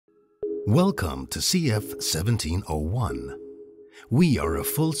Welcome to CF1701. We are a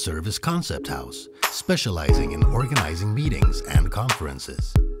full-service concept house specializing in organizing meetings and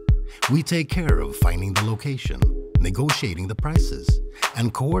conferences. We take care of finding the location, negotiating the prices,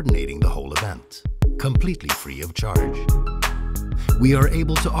 and coordinating the whole event, completely free of charge. We are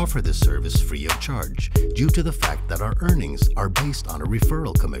able to offer this service free of charge due to the fact that our earnings are based on a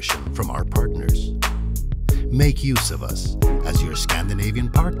referral commission from our partners. Make use of us as your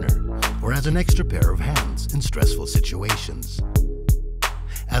Scandinavian partner or as an extra pair of hands in stressful situations.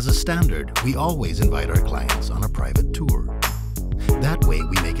 As a standard, we always invite our clients on a private tour. That way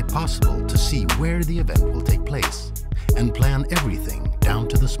we make it possible to see where the event will take place and plan everything down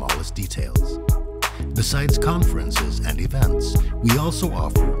to the smallest details. Besides conferences and events, we also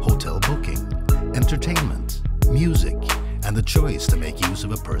offer hotel booking, entertainment, music, and the choice to make use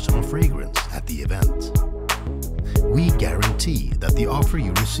of a personal fragrance at the event. We guarantee that the offer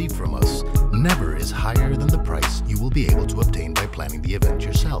you receive from us never is higher than the price you will be able to obtain by planning the event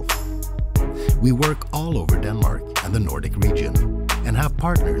yourself. We work all over Denmark and the Nordic region and have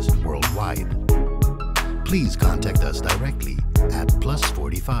partners worldwide. Please contact us directly at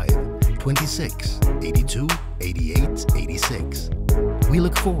 +45 26 82 88 86. We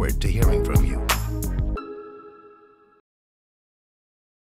look forward to hearing from you.